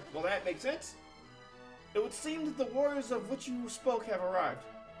already here. Well, that makes sense. It would seem that the warriors of which you spoke have arrived.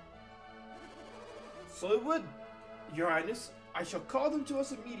 So it would, Your Highness. I shall call them to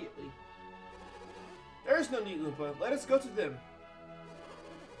us immediately. There is no need, Loompa. Let us go to them.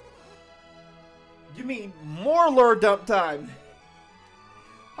 You mean more lore dump time?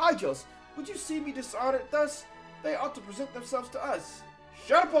 Hydros, would you see me dishonored thus? They ought to present themselves to us.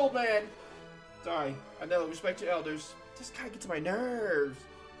 Shut up, old man! Sorry, I know, respect your elders. This guy gets my nerves.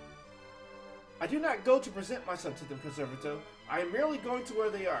 I do not go to present myself to them, Conservato. I am merely going to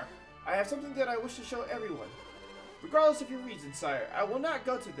where they are. I have something that I wish to show everyone. Regardless of your reasons, sire, I will not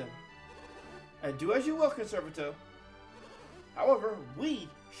go to them. And do as you will, Conservato. However, we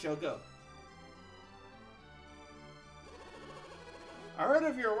shall go. I heard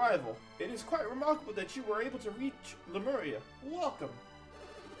of your arrival. It is quite remarkable that you were able to reach Lemuria. Welcome.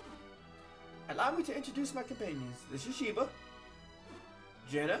 Allow me to introduce my companions. This is Sheba,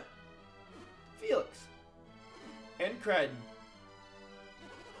 Jenna, Felix, and Cradden.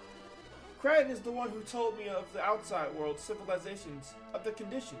 Cradden is the one who told me of the outside world civilizations of the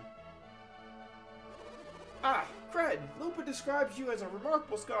condition. Ah, Cradden, Looper describes you as a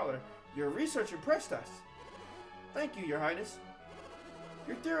remarkable scholar. Your research impressed us. Thank you, Your Highness.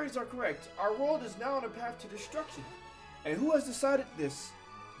 Your theories are correct. Our world is now on a path to destruction. And who has decided this?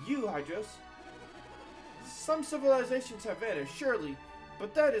 You, Hydros. Some civilizations have vanished, surely,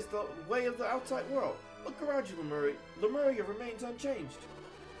 but that is the way of the outside world. Look around you, Lemuria. Lemuria remains unchanged.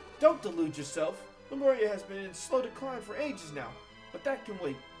 Don't delude yourself. Lemuria has been in slow decline for ages now, but that can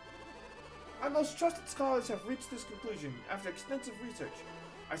wait. Our most trusted scholars have reached this conclusion after extensive research.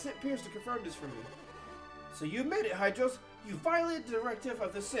 I sent Pierce to confirm this for me. So you admit it, Hydros. You violated the directive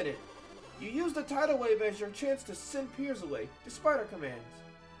of the Senate. You used the tidal wave as your chance to send Pierce away, despite our commands.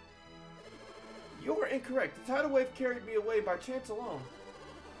 You are incorrect. The tidal wave carried me away by chance alone.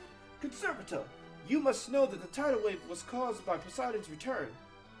 Conservator, you must know that the tidal wave was caused by Poseidon's return.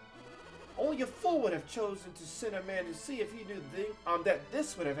 Only a fool would have chosen to send a man to see if he knew that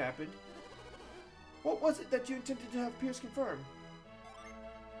this would have happened. What was it that you intended to have Pierce confirm?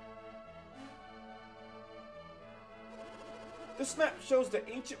 This map shows the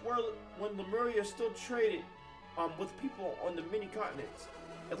ancient world when Lemuria still traded with people on the many continents.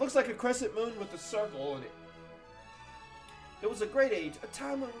 It looks like a crescent moon with a circle on it. It was a great age, a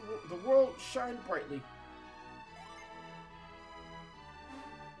time when the world shined brightly.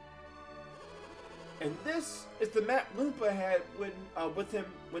 And this is the map Loompa had with him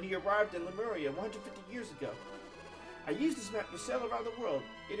when he arrived in Lemuria 150 years ago. I used this map to sail around the world.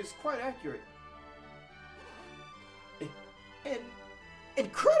 It is quite accurate.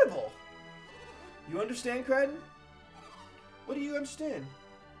 Incredible! You understand, Cradden? What do you understand?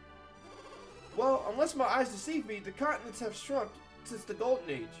 Well, unless my eyes deceive me, the continents have shrunk since the Golden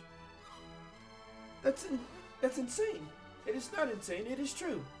Age. That's insane. It is not insane. It is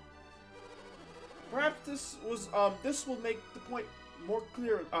true. Perhaps this will make the point more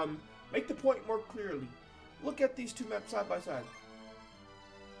clear. Make the point more clearly. Look at these two maps side by side.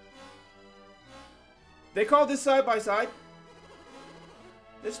 They call this side by side.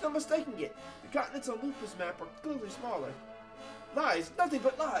 There's no mistaking it. The continents on Lupus map are clearly smaller. Lies, nothing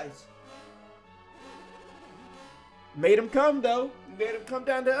but lies. Made him come though. Made him come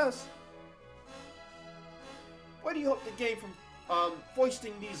down to us. What do you hope to gain from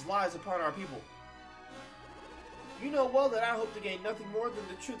foisting these lies upon our people? You know well that I hope to gain nothing more than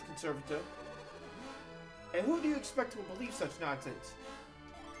the truth, Conservator. And who do you expect will believe such nonsense?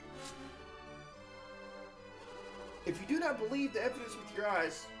 If you do not believe the evidence with your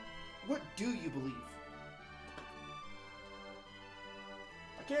eyes, what do you believe?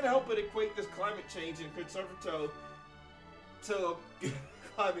 I can't help but equate this climate change and Conservator to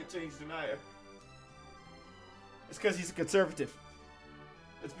climate change denier. It's because he's a conservative.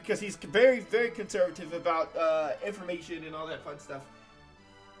 It's because he's very, very conservative about information and all that fun stuff.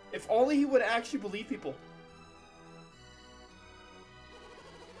 If only he would actually believe people.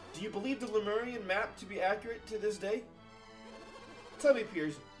 Do you believe the Lemurian map to be accurate to this day? Tell me,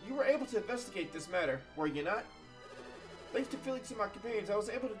 Piers, you were able to investigate this matter, were you not? Thanks to Felix and my companions, I was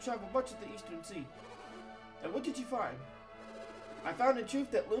able to travel much of the Eastern Sea. And what did you find? I found in truth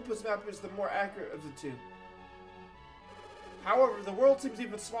that Lupa's map is the more accurate of the two. However, the world seems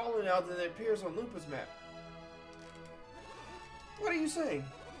even smaller now than it appears on Lupa's map. What are you saying?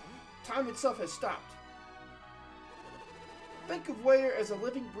 Time itself has stopped. Think of Weyer as a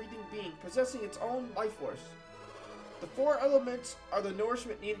living, breathing being possessing its own life force. The four elements are the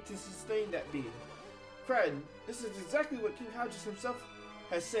nourishment needed to sustain that being. Fred, this is exactly what King Hodges himself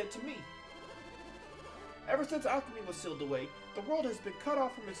has said to me. Ever since alchemy was sealed away, the world has been cut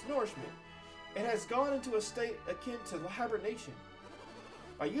off from its nourishment. It has gone into a state akin to hibernation.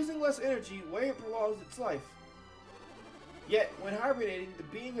 By using less energy, Weyer prolongs its life. Yet, when hibernating, the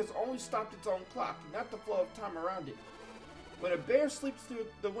being has only stopped its own clock, not the flow of time around it. When a bear sleeps through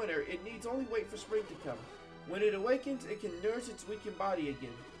the winter, it needs only wait for spring to come. When it awakens, it can nourish its weakened body again.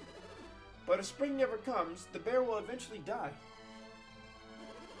 But if spring never comes, the bear will eventually die.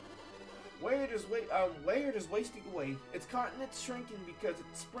 Weird is wasting away. Its continent's shrinking because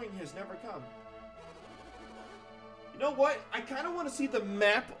its spring has never come. You know what? I kind of want to see the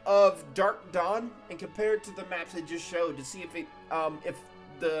map of Dark Dawn and compare it to the maps they just showed to see if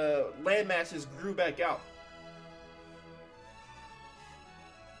the land masses grew back out.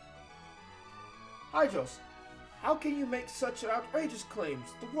 Hydros, how can you make such outrageous claims?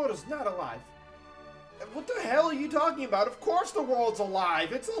 The world is not alive. What the hell are you talking about? Of course the world's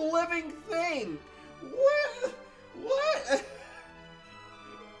alive. It's a living thing. What? What?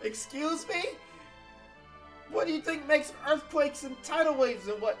 Excuse me? What do you think makes earthquakes and tidal waves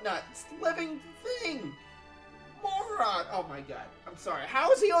and whatnot? It's a living thing. Moron. Oh my god. I'm sorry.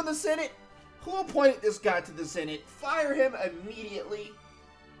 How is he on the Senate? Who appointed this guy to the Senate? Fire him immediately.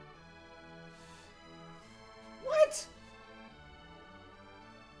 What?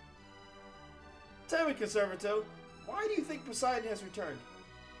 Tell me, Conservato, why do you think Poseidon has returned?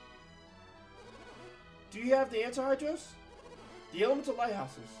 Do you have the answer, Hydros? The elemental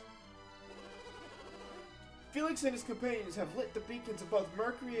lighthouses. Felix and his companions have lit the beacons of both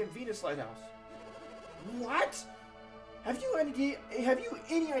Mercury and Venus Lighthouse. What? Have you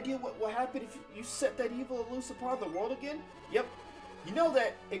any idea what will happen if you set that evil loose upon the world again? Yep. You know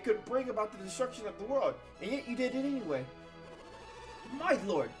that it could bring about the destruction of the world, and yet you did it anyway. My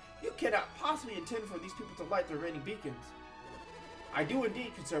lord, you cannot possibly intend for these people to light the remaining beacons. I do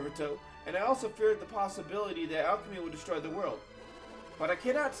indeed, Conservato, and I also fear the possibility that alchemy will destroy the world. But I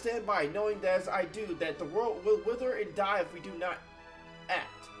cannot stand by knowing that as I do, that the world will wither and die if we do not act.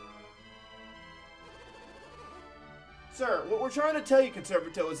 Sir, what we're trying to tell you,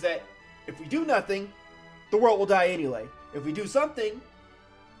 Conservato, is that if we do nothing, the world will die anyway. If we do something,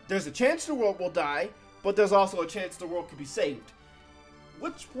 there's a chance the world will die, but there's also a chance the world could be saved.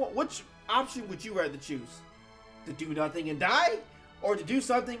 Which option would you rather choose? To do nothing and die? Or to do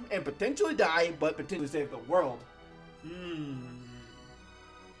something and potentially die, but potentially save the world?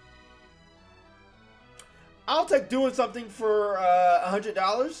 I'll take doing something for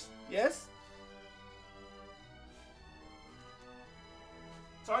 $100. Yes?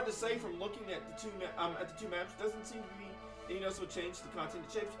 It's hard to say from looking at the two maps. Doesn't seem to be any noticeable change to the content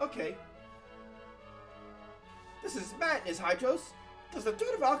and shapes. Okay. This is madness, Hydros. Does the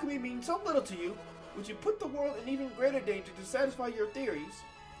threat of alchemy mean so little to you? Would you put the world in even greater danger to satisfy your theories?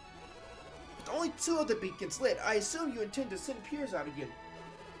 With only 2 of the beacons lit, I assume you intend to send Piers out again.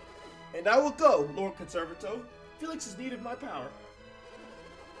 And I will go, Lord Conservato. Felix is needed my power.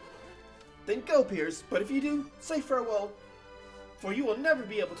 Then go, Piers. But if you do, say farewell For you will never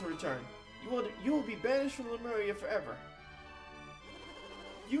be able to return. You will be banished from Lemuria forever.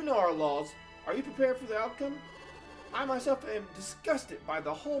 You know our laws. Are you prepared for the outcome? I myself am disgusted by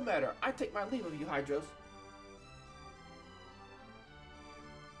the whole matter. I take my leave of you, Hydros.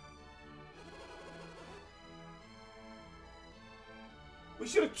 We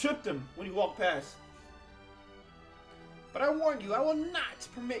should have tripped him when he walked past. But I warn you, I will not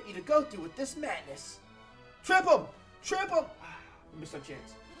permit you to go through with this madness. Trip him! Trip him! We missed our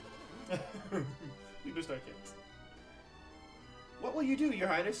chance. We missed our chance. What will you do, Your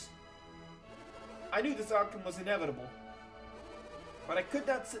Highness? I knew this outcome was inevitable. But I could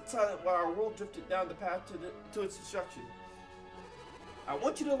not sit silent while our world drifted down the path to its destruction. I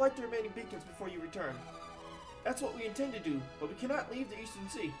want you to light the remaining beacons before you return. That's what we intend to do, but we cannot leave the Eastern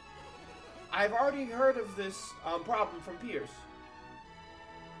Sea. I have already heard of this problem from peers.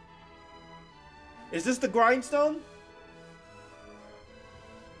 Is this the grindstone?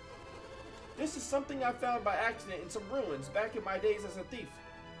 This is something I found by accident in some ruins back in my days as a thief.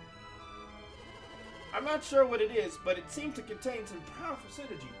 I'm not sure what it is, but it seems to contain some powerful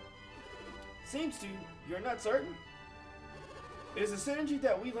synergy. Seems to. You're not certain? It is a synergy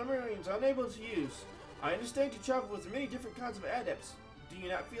that we Lemurians are unable to use. I understand you travel with many different kinds of adepts. Do you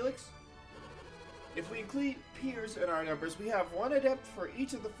not, Felix? If we include peers in our numbers, we have one adept for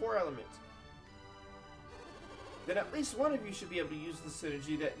each of the 4 elements. Then at least one of you should be able to use the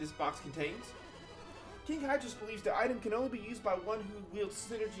synergy that this box contains. King Hydrus believes the item can only be used by one who wields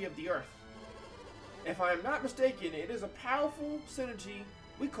the synergy of the earth. If I am not mistaken, it is a powerful synergy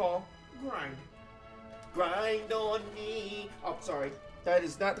we call grind. Grind on me. Oh, sorry. That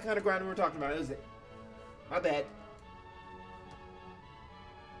is not the kind of grind we were talking about, is it? My bad.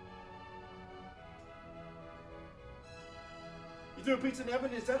 You threw a pizza in the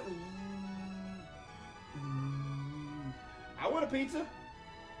oven? Is that... I want a pizza.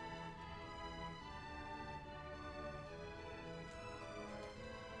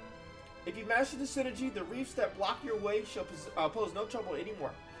 If you master the synergy, the reefs that block your way shall pose no trouble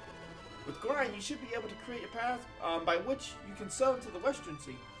anymore. With grind, you should be able to create a path by which you can sail into the Western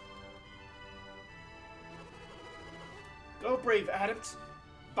Sea. Go, brave adepts.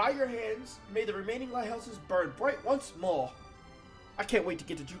 By your hands, may the remaining lighthouses burn bright once more. I can't wait to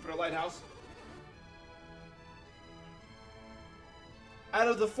get to Jupiter Lighthouse. Out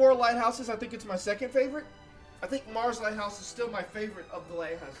of the 4 lighthouses, I think it's my second favorite. I think Mars Lighthouse is still my favorite of the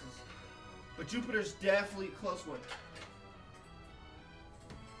lighthouses. But Jupiter's definitely a close one.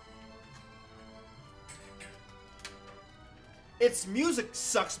 Its music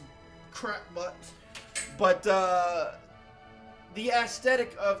sucks crap butt. But the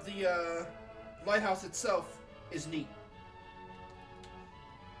aesthetic of the lighthouse itself is neat.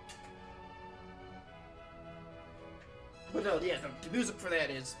 But no, yeah, the music for that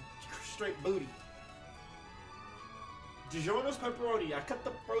is straight booty. DiGiorno's pepperoni. I cut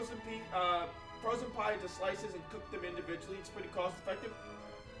the frozen pie into slices and cook them individually. It's pretty cost effective.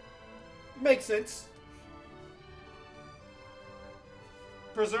 Makes sense.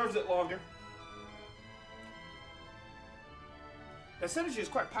 Preserves it longer. That synergy is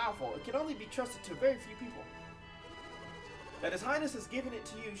quite powerful. It can only be trusted to very few people. That His Highness has given it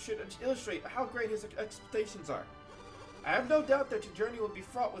to you should illustrate how great his expectations are. I have no doubt that your journey will be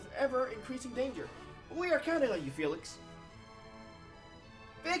fraught with ever-increasing danger. But we are counting on you, Felix.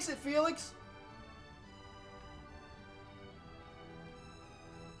 Fix it, Felix!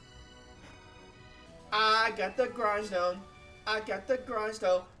 I got the grindstone. I got the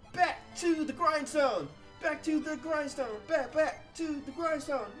grindstone. Back to the grindstone. Back to the grindstone. Back to the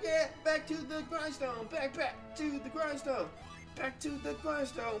grindstone. Yeah, back to the grindstone. Back to the grindstone. Back to the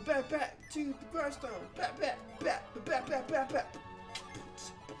grindstone. Back to the grindstone. Back.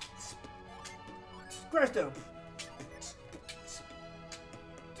 Grindstone.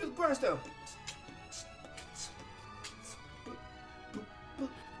 To the grindstone.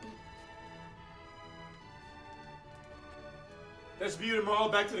 Let's view tomorrow.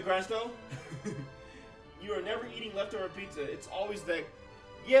 Back to the grindstone. You are never eating leftover pizza. It's always there.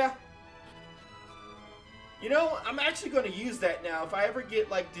 Yeah. You know, I'm actually going to use that now. If I ever get,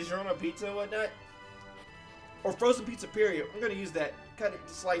 like, DiGiorno pizza and whatnot, or frozen pizza, period, I'm going to use that. Cut it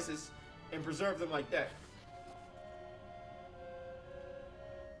into slices and preserve them like that.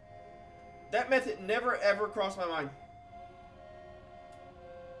 That method never, ever crossed my mind.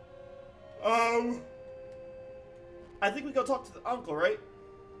 I think we go talk to the uncle, right?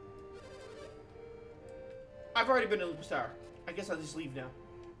 I've already been to Lupus Tower. I guess I'll just leave now.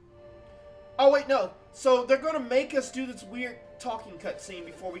 Oh, wait, no. So, they're going to make us do this weird talking cutscene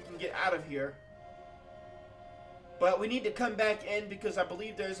before we can get out of here. But we need to come back in because I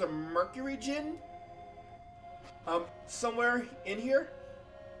believe there's a Mercury Gin somewhere in here.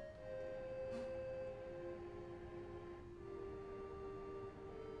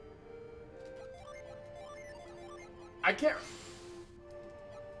 I can't.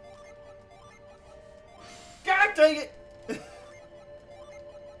 God dang it!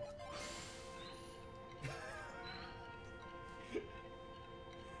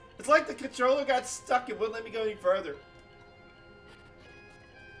 It's like the controller got stuck and wouldn't let me go any further.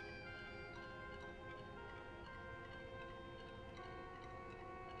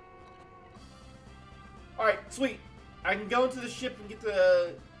 Alright, sweet. I can go into the ship and get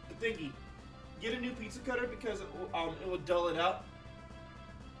the thingy. Get a new pizza cutter because it will dull it out.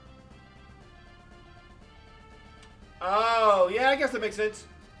 Oh, yeah, I guess that makes sense.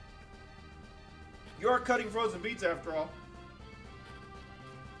 You are cutting frozen pizza after all.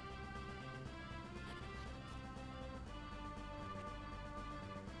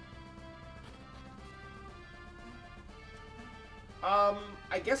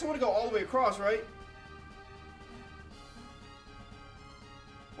 I guess I want to go all the way across, right?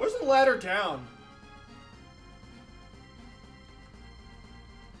 Where's the ladder down?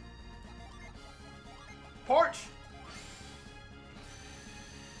 Parch!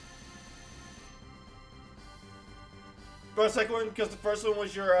 But the second one, because the first one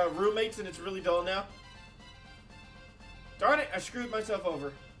was your roommates and it's really dull now. Darn it, I screwed myself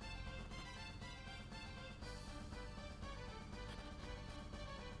over.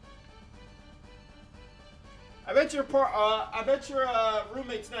 I bet your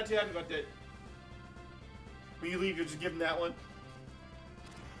roommate's not too happy about that. When you leave, you'll just give him that one.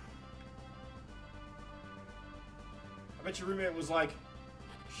 I bet your roommate was like,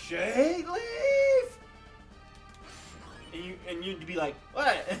 "Shay, leave!" And you'd be like,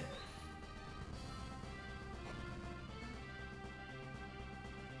 "What?" And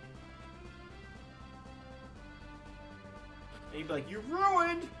you'd be like, "You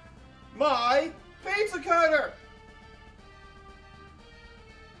ruined my pizza cutter!"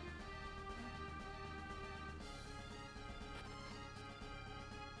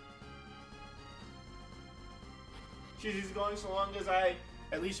 She's easy going so long as I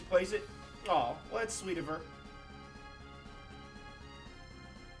at least replace it. Aw, well, that's sweet of her.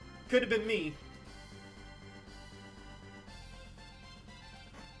 Could have been me.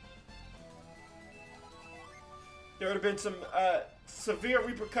 There would have been some severe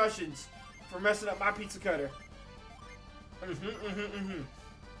repercussions for messing up my pizza cutter.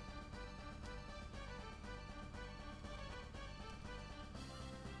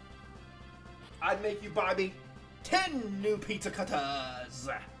 I'd make you buy me 10 new pizza cutters.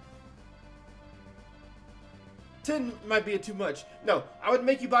 10 might be too much. No, I would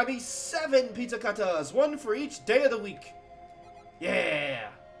make you buy me 7 pizza cutters, 1 for each day of the week. Yeah.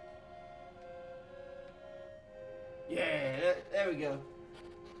 Yeah, there we go.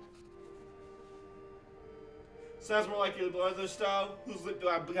 Sounds more like your brother style. Whose lip do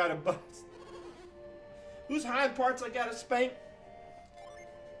I gotta bust? Whose hind parts I gotta spank?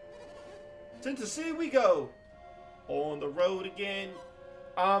 Since the sea we go. On the road again.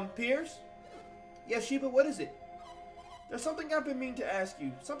 Pierce? Yes, Sheba, what is it? There's something I've been meaning to ask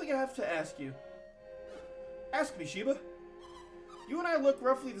you. Something I have to ask you. Ask me, Sheba. You and I look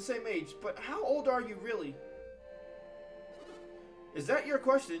roughly the same age, but how old are you really? Is that your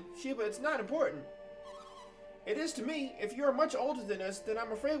question? Sheba, it's not important. It is to me. If you're much older than us, then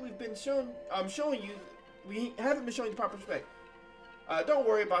I'm afraid we haven't been showing you proper respect. Don't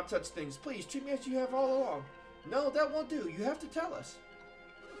worry about such things. Please, treat me as you have all along. No, that won't do. You have to tell us.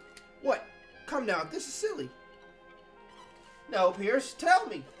 What? Come now, this is silly. No, Pierce, tell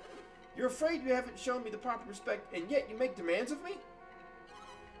me. You're afraid you haven't shown me the proper respect, and yet you make demands of me?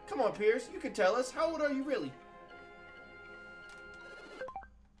 Come on, Pierce, you can tell us. How old are you really?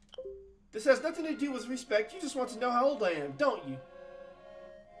 This has nothing to do with respect. You just want to know how old I am, don't you?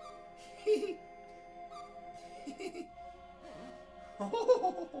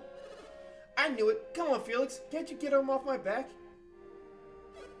 I knew it. Come on, Felix. Can't you get him off my back?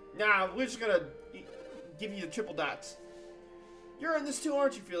 Nah, we're just gonna give you the triple dots. You're in this too,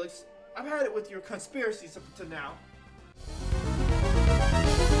 aren't you, Felix? I've had it with your conspiracies up to now.